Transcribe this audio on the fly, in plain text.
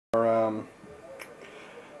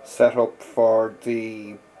Setup for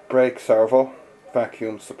the brake servo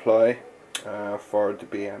vacuum supply for the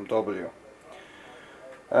BMW.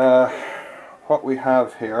 What we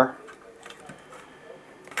have here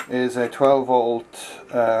is a 12 volt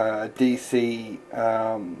DC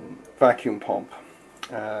vacuum pump.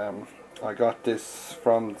 I got this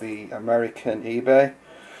from the American eBay.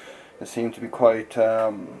 It seemed to be quite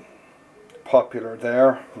popular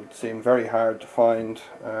there. It seemed very hard to find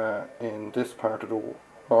in this part of the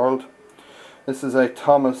world. This is a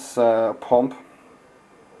Thomas pump,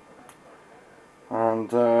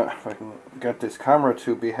 and if I can get this camera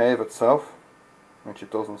to behave itself, which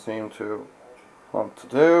it doesn't seem to want to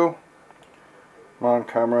do. Come on,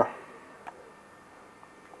 camera,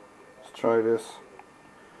 let's try this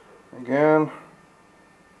again.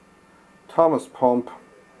 Thomas pump,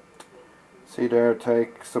 see there, it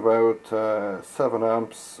takes about 7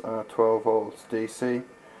 amps, 12 volts DC,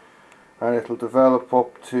 and it'll develop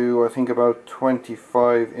up to, I think, about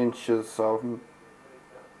 25 inches of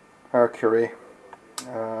mercury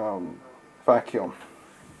vacuum.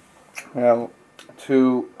 Now,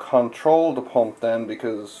 to control the pump then,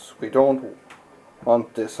 because we don't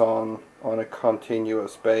want this on a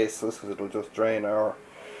continuous basis, because it'll just drain our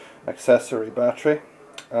accessory battery,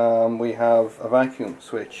 we have a vacuum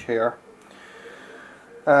switch here.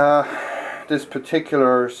 This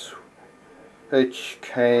particular switch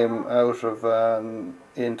came out of an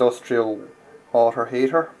industrial water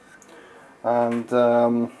heater, and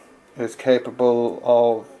is capable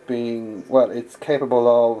of being, well, it's capable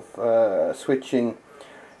of switching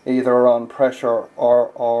either on pressure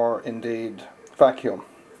or indeed vacuum.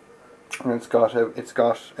 And it's got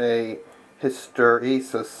a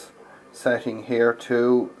hysteresis setting here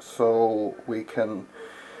too, so we can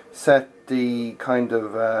set the kind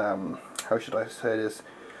of how should I say this,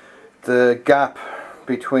 the gap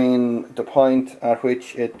between the point at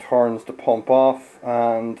which it turns the pump off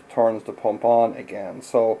and turns the pump on again.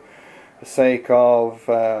 So for the sake of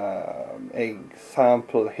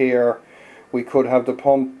example here, we could have the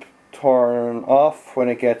pump turn off when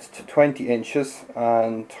it gets to 20 inches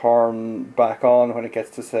and turn back on when it gets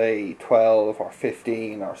to, say, 12 or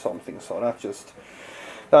 15 or something. So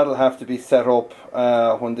that'll have to be set up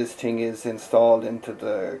when this thing is installed into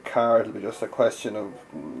the car. It'll be just a question of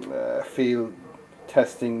field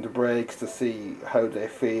testing the brakes to see how they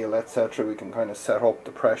feel, etc. We can kind of set up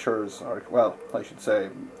the pressures, or, well, I should say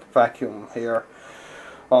vacuum here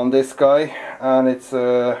on this guy, and it's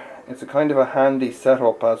a kind of a handy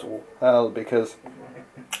setup as well, because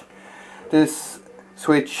this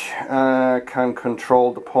switch can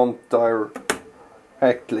control the pump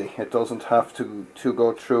directly. It doesn't have to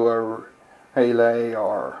go through a relay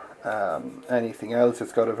or anything else.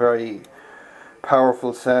 It's got a very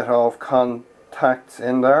powerful set of contacts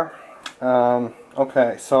in there.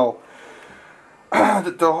 Okay, so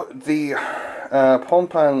the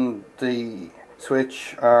pump and the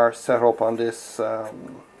switch are set up on this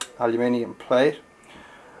aluminium plate,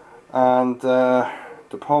 and the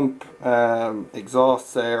pump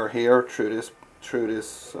exhausts air here through this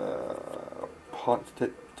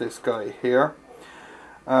this guy here,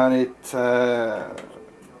 and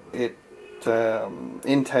it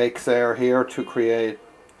intakes air here to create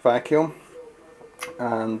vacuum.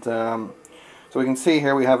 And so we can see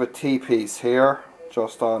here we have a T-piece here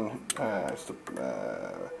just on it's the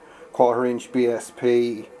 1/4 inch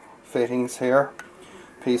BSP fittings here.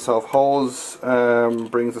 Piece of hose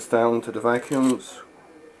brings us down to the vacuum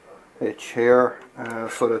switch here,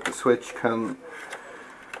 so that the switch can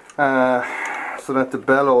so that the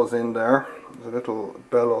bellows in there, there's a little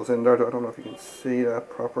bellows in there, I don't know if you can see that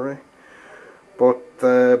properly, but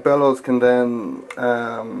the bellows can then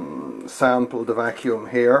sample the vacuum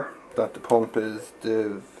here that the pump is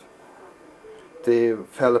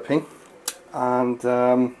developing. And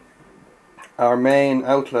our main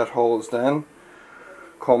outlet hose then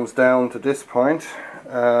comes down to this point,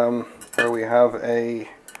 where we have a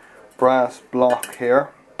brass block here,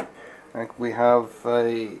 and we have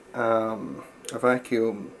a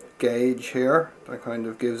vacuum gauge here that kind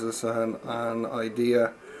of gives us an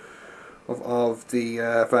idea of the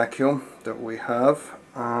vacuum that we have.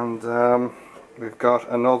 And we've got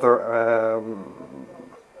another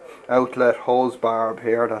outlet hose barb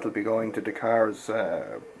here that'll be going to the car's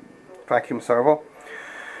vacuum servo.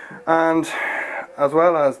 And as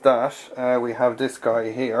well as that, we have this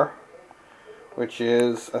guy here, which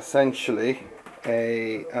is essentially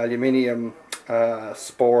a aluminium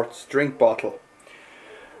sports drink bottle.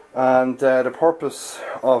 And the purpose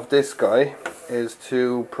of this guy is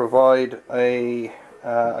to provide a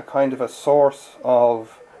kind of a source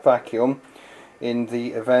of vacuum in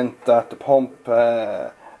the event that the pump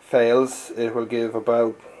fails, it will give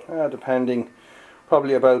about, depending,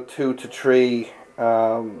 probably about 2 to 3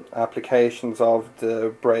 applications of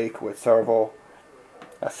the brake with servo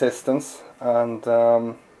assistance. And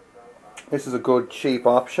this is a good cheap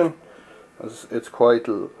option, as it's quite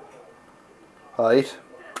light,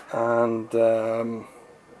 and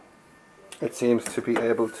it seems to be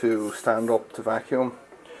able to stand up to vacuum.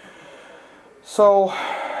 So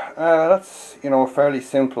that's, you know, a fairly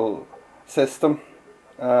simple system.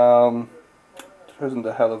 There isn't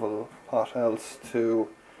a hell of a lot else to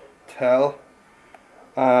tell.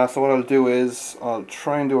 So what I'll do is I'll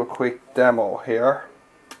try and do a quick demo here,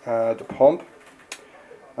 the pump.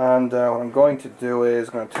 And what I'm going to do is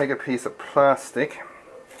I'm going to take a piece of plastic,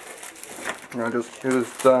 and I'll just use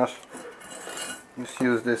that. Just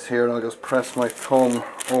use this here, and I'll just press my thumb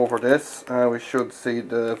over this. We should see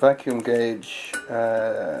the vacuum gauge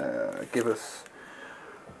give us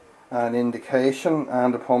an indication,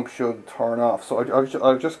 and the pump should turn off. So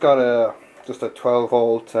I've just got a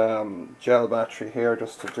 12-volt gel battery here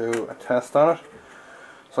just to do a test on it.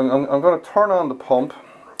 So I'm going to turn on the pump,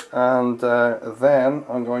 and then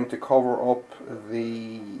I'm going to cover up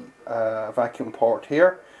the vacuum port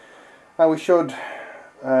here, and we should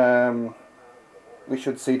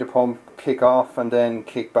see the pump kick off and then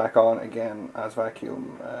kick back on again as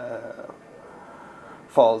vacuum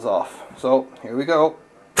falls off. So here we go.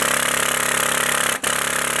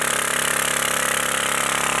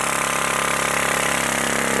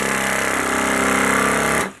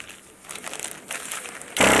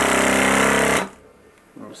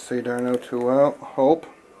 Don't see there now too well, hope.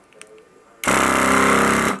 You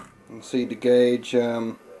can see the gauge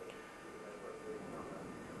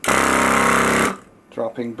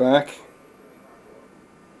dropping back,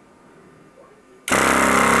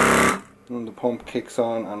 and the pump kicks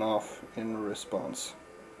on and off in response.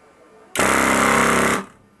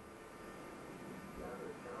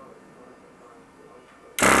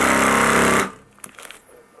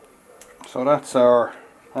 So that's our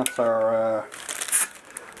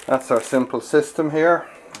simple system here.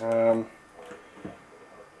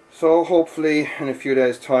 So hopefully in a few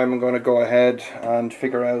days' time I'm going to go ahead and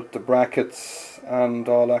figure out the brackets and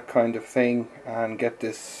all that kind of thing, and get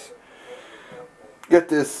this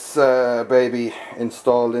baby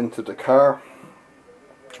installed into the car,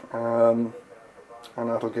 and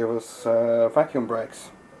that'll give us vacuum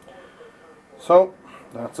brakes. So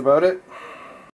that's about it.